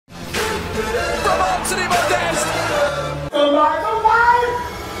from Anthony Modeste.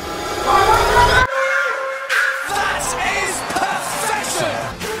 That is perfection.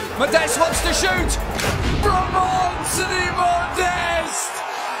 Modeste wants to shoot from Anthony Modeste.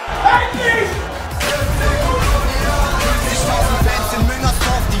 Fans in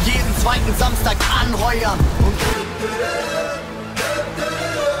Müngersdorf, die jeden zweiten Samstag anheuern.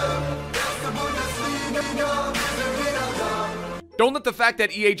 Don't let the fact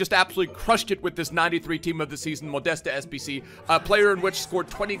that EA just absolutely crushed it with this 93 team of the season, Modeste SBC, a player in which scored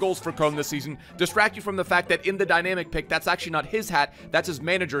 20 goals for Köln this season, distract you from the fact that in the dynamic pick, that's actually not his hat, that's his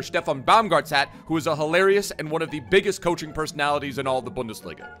manager, Stefan Baumgart's hat, who is a hilarious and one of the biggest coaching personalities in all the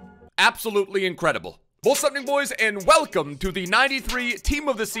Bundesliga. Absolutely incredible. What's happening, boys, and welcome to the 93 team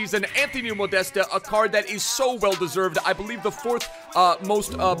of the season, Anthony Modeste, a card that is so well deserved. I believe the fourth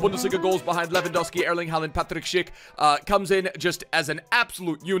most Bundesliga goals behind Lewandowski, Erling Haaland, Patrick Schick, comes in just as an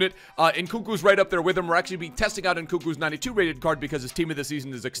absolute unit. Nkunku's right up there with him. We're actually be testing out Nkunku's 92 rated card because his team of the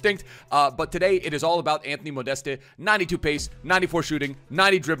season is extinct. But today it is all about Anthony Modeste. 92 pace, 94 shooting,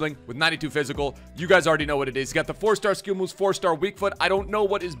 90 dribbling with 92 physical. You guys already know what it is. He's got the 4-star skill moves, 4-star weak foot. I don't know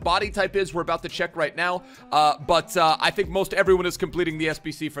what his body type is. We're about to check right now. But I think most everyone is completing the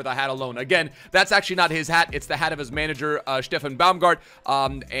SBC for the hat alone. Again, that's actually not his hat. It's the hat of his manager, Stefan Baumgart.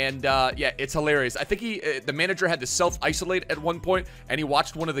 Yeah, it's hilarious. I think the manager had to self-isolate at one point, and he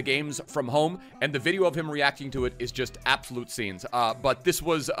watched one of the games from home, and the video of him reacting to it is just absolute scenes. But this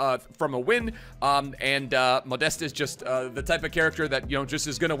was from a win, and Modeste is just the type of character that, you know, just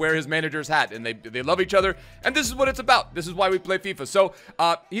is going to wear his manager's hat, and they love each other, and this is what it's about. This is why we play FIFA. So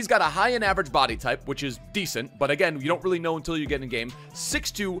he's got a high and average body type, which is decent, but again, you don't really know until you get in game.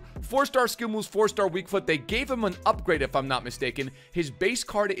 6'2", 4-star skill moves, 4-star weak foot. They gave him an upgrade, if I'm not mistaken. His base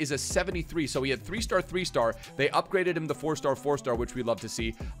card is a 73, so he had 3-star, 3-star. They upgraded him to 4-star, 4-star, which we love to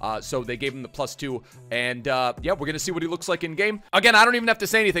see. So they gave him the +2, and yeah, we're gonna see what he looks like in game. Again, I don't even have to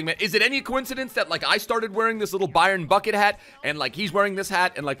say anything, man. Is it any coincidence that, like, I started wearing this little Bayern bucket hat, and, like, he's wearing this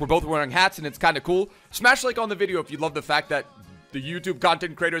hat, and, like, we're both wearing hats, and it's kind of cool? Smash like on the video if you love the fact that the YouTube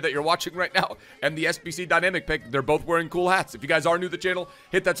content creator that you're watching right now and the SBC dynamic pick, they're both wearing cool hats. If you guys are new to the channel,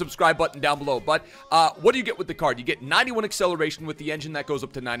 hit that subscribe button down below. But what do you get with the card? You get 91 acceleration with the engine that goes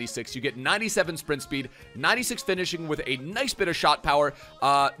up to 96. You get 97 sprint speed, 96 finishing with a nice bit of shot power.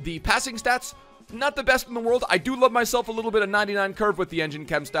 The passing stats, not the best in the world. I do love myself a little bit of 99 curve with the engine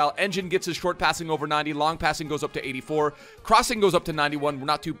chem style. Engine gets his short passing over 90. Long passing goes up to 84. Crossing goes up to 91. We're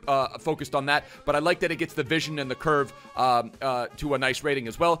not too focused on that, but I like that it gets the vision and the curve to a nice rating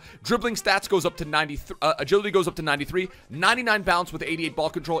as well. Dribbling stats goes up to 93. Agility goes up to 93. 99 bounce with 88 ball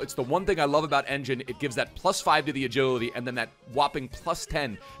control. It's the one thing I love about engine. It gives that +5 to the agility and then that whopping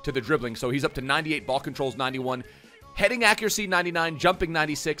 +10 to the dribbling. So he's up to 98. Ball controls 91. Heading accuracy 99, jumping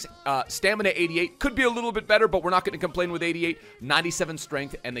 96, stamina 88. Could be a little bit better, but we're not going to complain with 88. 97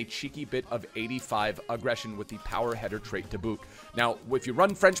 strength and a cheeky bit of 85 aggression with the power header trait to boot. Now, if you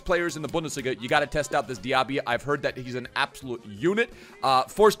run French players in the Bundesliga, you got to test out this Diaby. I've heard that he's an absolute unit.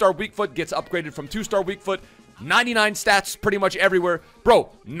 4-star weak foot gets upgraded from 2-star weak foot. 99 stats pretty much everywhere. Bro,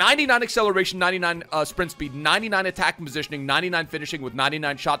 99 acceleration, 99 sprint speed, 99 attack and positioning, 99 finishing with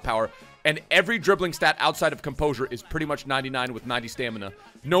 99 shot power. And every dribbling stat outside of composure is pretty much 99 with 90 stamina.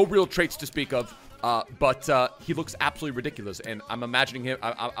 No real traits to speak of, but he looks absolutely ridiculous. And I'm imagining him,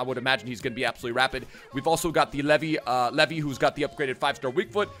 I would imagine he's going to be absolutely rapid. We've also got the Levy, who's got the upgraded 5-star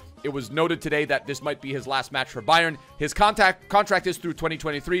weak foot. It was noted today that this might be his last match for Bayern. His contract is through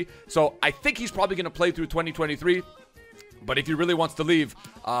 2023, so I think he's probably going to play through 2023. But if he really wants to leave,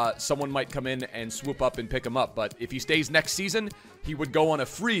 someone might come in and swoop up and pick him up. But if he stays next season, he would go on a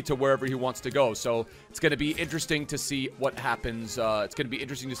free to wherever he wants to go. So it's going to be interesting to see what happens. It's going to be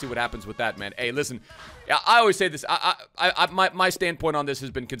interesting to see what happens with that, man. Hey, listen, I always say this. My standpoint on this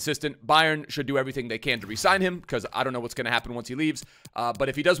has been consistent. Bayern should do everything they can to re-sign him because I don't know what's going to happen once he leaves. But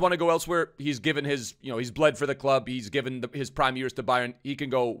if he does want to go elsewhere, he's given his, he's bled for the club. He's given his prime years to Bayern. He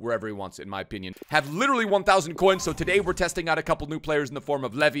can go wherever he wants, in my opinion. Have literally 1,000 coins. So today we're testing out a couple new players in the form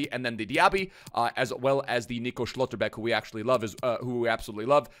of Levy and then the Diaby, as well as the Nico Schlotterbeck, who we actually love, who we absolutely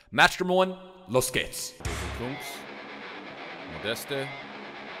love. Match number 1, los geht's. Modeste.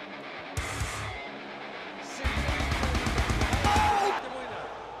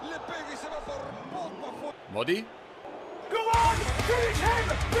 Modi. Go on! Finish him!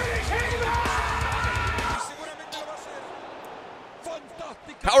 Finish him!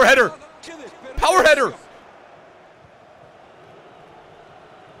 Power header! Power header!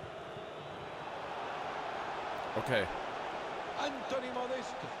 Okay. Anthony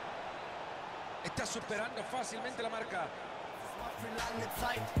Modeste está superando fácilmente la marca.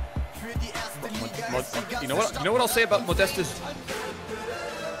 You know what? You know what I'll say about Modeste's.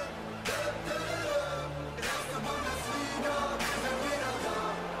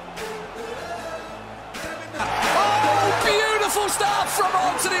 Beautiful start from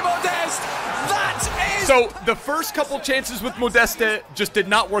Anthony Modeste. That is... So, the first couple chances with Modeste just did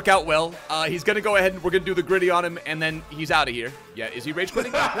not work out well. He's going to go ahead and we're going to do the gritty on him, and then he's out of here. Yeah, is he rage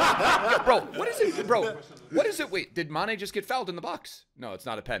quitting? Yo, bro, what is it? Bro, what is it? Wait, did Mane just get fouled in the box? No, it's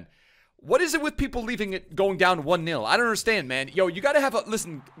not a pen. What is it with people leaving it going down 1-0? I don't understand, man. Yo, you got to have a...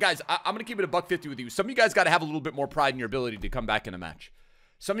 Listen, guys, I'm going to keep it $150 with you. Some of you guys got to have a little bit more pride in your ability to come back in a match.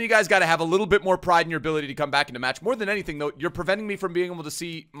 Some of you guys got to have a little bit more pride in your ability to come back in a match. More than anything, though, you're preventing me from being able to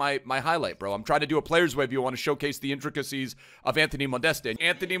see my highlight, bro. I'm trying to do a player's wave. You want to showcase the intricacies of Anthony Modeste.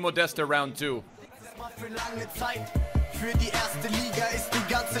 Anthony Modeste round 2.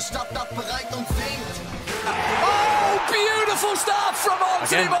 Oh, beautiful start from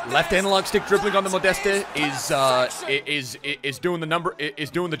Anthony Modeste. Again, left analog stick dribbling on the Modeste is doing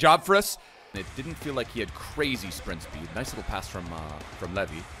the job for us. It didn't feel like he had crazy sprint speed. Nice little pass from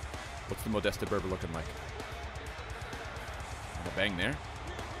Levy. What's the Modeste Berber looking like? A bang there.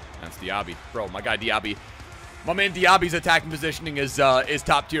 That's Diaby. Bro, my guy Diaby. My man Diaby's attacking positioning is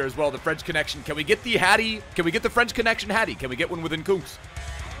top tier as well. The French connection. Can we get the Hattie? Can we get the French connection Hattie? Can we get one within Kunks?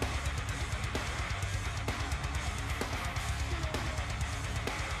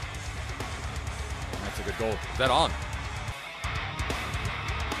 That's a good goal. Is that on?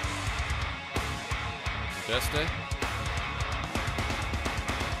 Modeste.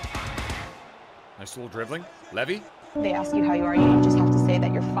 Nice little dribbling. Levy. They ask you how you are, you just have to say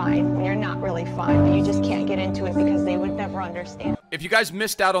that you're fine when you're not really fine, but you just can't get into it because they would never understand. If you guys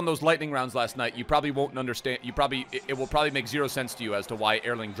missed out on those lightning rounds last night, you probably won't understand. It will probably make zero sense to you as to why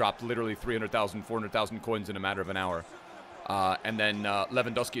Erling dropped literally 300,000, 400,000 coins in a matter of an hour. And then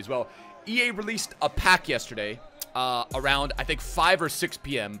Lewandowski as well. EA released a pack yesterday around, I think, 5 or 6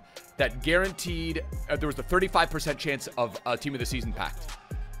 p.m. that guaranteed there was a 35% chance of a Team of the Season packed.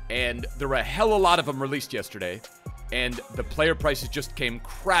 And there were a hell of a lot of them released yesterday. And the player prices just came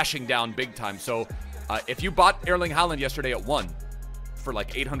crashing down big time. So if you bought Erling Haaland yesterday at 1 for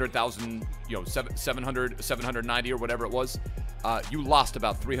like 800,000, you know, 700, 790 or whatever it was, you lost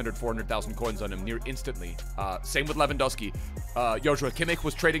about 300, 400,000 coins on him near instantly. Same with Lewandowski. Joshua Kimmich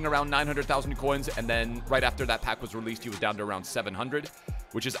was trading around 900,000 coins, and then right after that pack was released, he was down to around 700,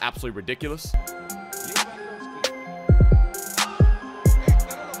 which is absolutely ridiculous. He's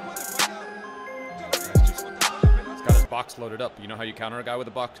got his box loaded up. You know how you counter a guy with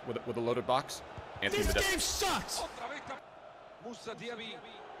a box with a loaded box? Anthony Modeste. This game sucks. Look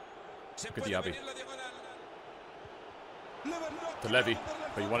at Diaby. To Levy.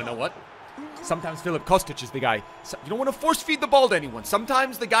 But you want to know what? Sometimes Filip Kostic is the guy. You don't want to force feed the ball to anyone.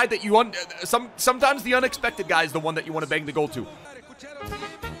 Sometimes the guy that you sometimes the unexpected guy is the one that you want to bang the goal to. My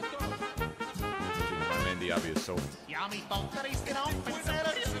man Diaby is so.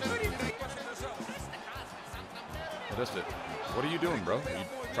 What is it? What are you doing, bro? Are you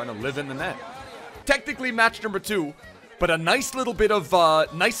trying to live in the net? Technically, match number 2. But a nice little bit of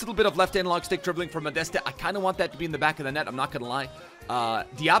left analog stick dribbling from Modeste. I kind of want that to be in the back of the net. I'm not gonna lie.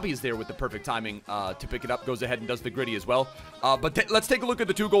 Diaby is there with the perfect timing to pick it up. Goes ahead and does the gritty as well. But let's take a look at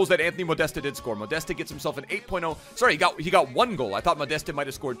the 2 goals that Anthony Modeste did score. Modeste gets himself an 8.0. Sorry, he got 1 goal. I thought Modeste might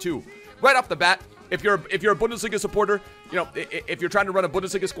have scored 2. Right off the bat, if you're a Bundesliga supporter, you know, if you're trying to run a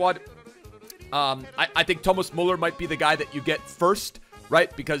Bundesliga squad, I think Thomas Muller might be the guy that you get first.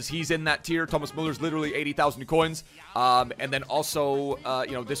 Right, because he's in that tier. Thomas Muller's literally 80,000 coins. And then also,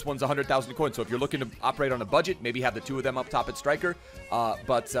 you know, this one's 100,000 coins. So if you're looking to operate on a budget, maybe have the 2 of them up top at striker.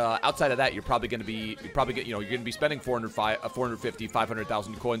 But outside of that, you're probably going to be, you're going to be spending 450,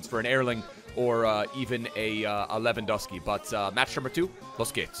 500,000 coins for an Erling or even a Lewandowski. But match number 2,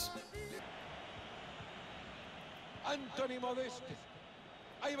 Los Gates. Anthony Modeste.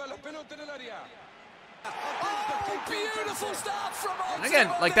 Ahí va la pelota en el área. Oh, beautiful start from And again,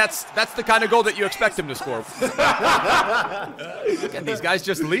 like that's the kind of goal that you expect him to score. Again, these guys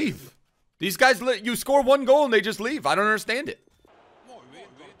just leave. These guys, you score 1 goal and they just leave. I don't understand it.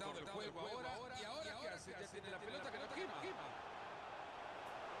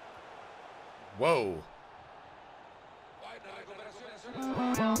 Whoa.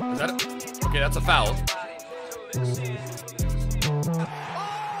 Is that a, okay, that's a foul.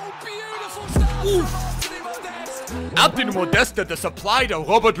 Anthony Modeste, the supply to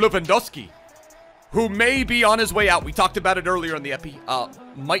Robert Lewandowski, who may be on his way out. We talked about it earlier in the epi.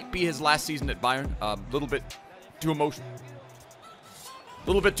 Might be his last season at Bayern. A little bit too emotional. A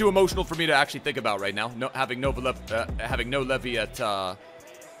little bit too emotional for me to actually think about right now. Having no Levy at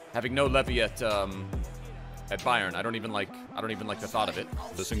Having no Levy at Bayern, I don't even like the thought of it.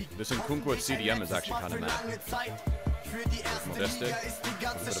 This Nkunku at CDM is actually kind of mad. Modeste, a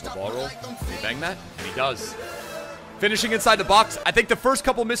bit of a ball roll. Can he bang that? And he does. Finishing inside the box. I think the first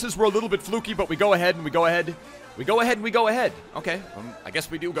couple misses were a little bit fluky, but we go ahead and we go ahead. We go ahead and we go ahead. Okay, I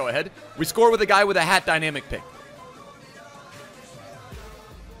guess we do go ahead. We score with a guy with a hat dynamic pick.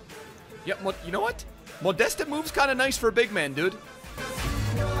 Yep, you know what? Modeste moves kind of nice for a big man, dude.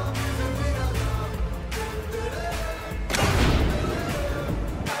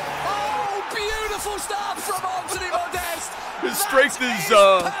 Stop from Anthony Modeste. His strength is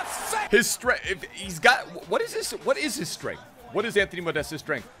his strength. He's got what is this? What is his strength? What is Anthony Modeste's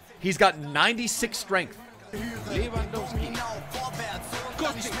strength? He's got 96 strength. And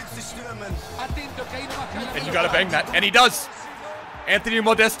you gotta bang that, and he does. Anthony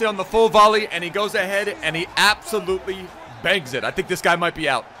Modeste on the full volley, and he goes ahead and he absolutely bangs it. I think this guy might be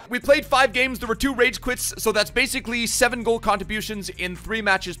out. We played 5 games. There were 2 rage quits, so that's basically 7 goal contributions in 3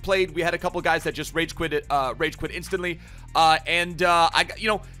 matches played. We had a couple guys that just rage quit instantly,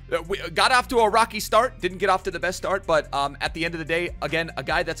 we got off to a rocky start. Didn't get off to the best start, but at the end of the day, again, a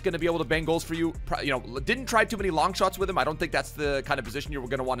guy that's going to be able to bang goals for you. Didn't try too many long shots with him. I don't think that's the kind of position you're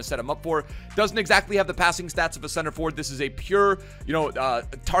going to want to set him up for. Doesn't exactly have the passing stats of a center forward. This is a pure,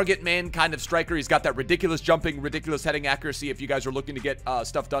 target man kind of striker. He's got that ridiculous jumping, ridiculous heading accuracy. If you guys are looking to get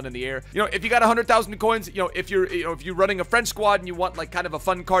stuff done in the air, if you got 100,000 coins, if you're running a French squad and you want like kind of a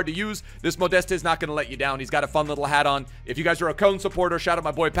fun card to use, this Modeste is not going to let you down. He's got a fun little hat on. If you guys are a Cone supporter, shout out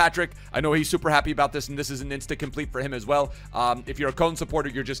my boy Patrick. I know he's super happy about this, and this is an insta complete for him as well. If you're a Cone supporter,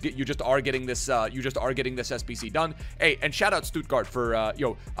 you just are getting this SBC done. Hey, and shout out Stuttgart for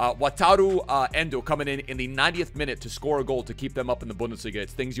Wataru Endo coming in the 90th minute to score a goal to keep them up in the Bundesliga.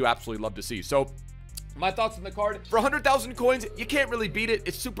 It's things you absolutely love to see. So my thoughts on the card: for 100,000 coins, you can't really beat it.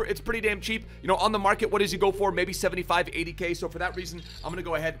 It's pretty damn cheap. On the market, what does he go for? Maybe 75, 80K. So for that reason, I'm gonna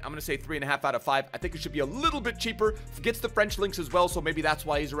go ahead. I'm gonna say 3.5 out of 5. I think it should be a little bit cheaper. Gets the French links as well, so maybe that's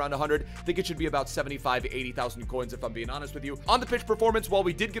why he's around 100. I think it should be about 75, 80,000 coins if I'm being honest with you. On the pitch performance, while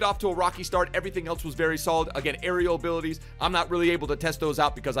we did get off to a rocky start, everything else was very solid. Again, aerial abilities, I'm not really able to test those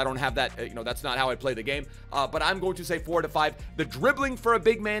out because I don't have that. That's not how I play the game. But I'm going to say 4 to 5. The dribbling for a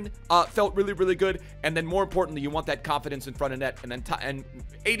big man felt really, really good. And then more importantly, you want that confidence in front of net, and then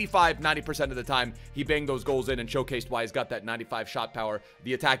 85, 90% of the time, he banged those goals in and showcased why he's got that 95 shot power,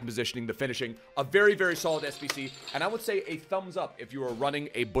 the attacking positioning, the finishing. A very, very solid SBC, and I would say a thumbs up if you are running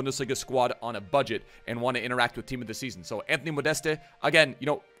a Bundesliga squad on a budget and want to interact with Team of the Season. So Anthony Modeste, again,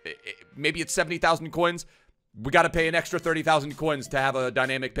 maybe it's 70,000 coins. We got to pay an extra 30,000 coins to have a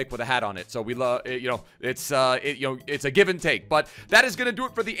dynamic pick with a hat on it. So we love, it's a give and take. But that is going to do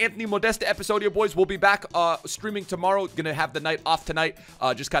it for the Anthony Modeste episode here, boys. We'll be back streaming tomorrow. Going to have the night off tonight.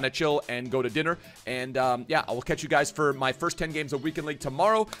 Just kind of chill and go to dinner. And yeah, I will catch you guys for my first 10 games of Weekend League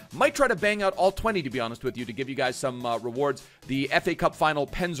tomorrow. Might try to bang out all 20, to be honest with you, to give you guys some rewards. The FA Cup final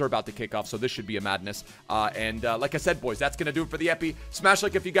pens are about to kick off, so this should be a madness. Like I said, boys, that's going to do it for the Epi. Smash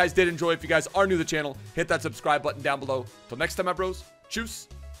like if you guys did enjoy. If you guys are new to the channel, hit that subscribe button down below. Till next time, my bros. Tschüss.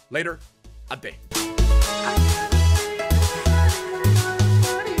 Later. Ade.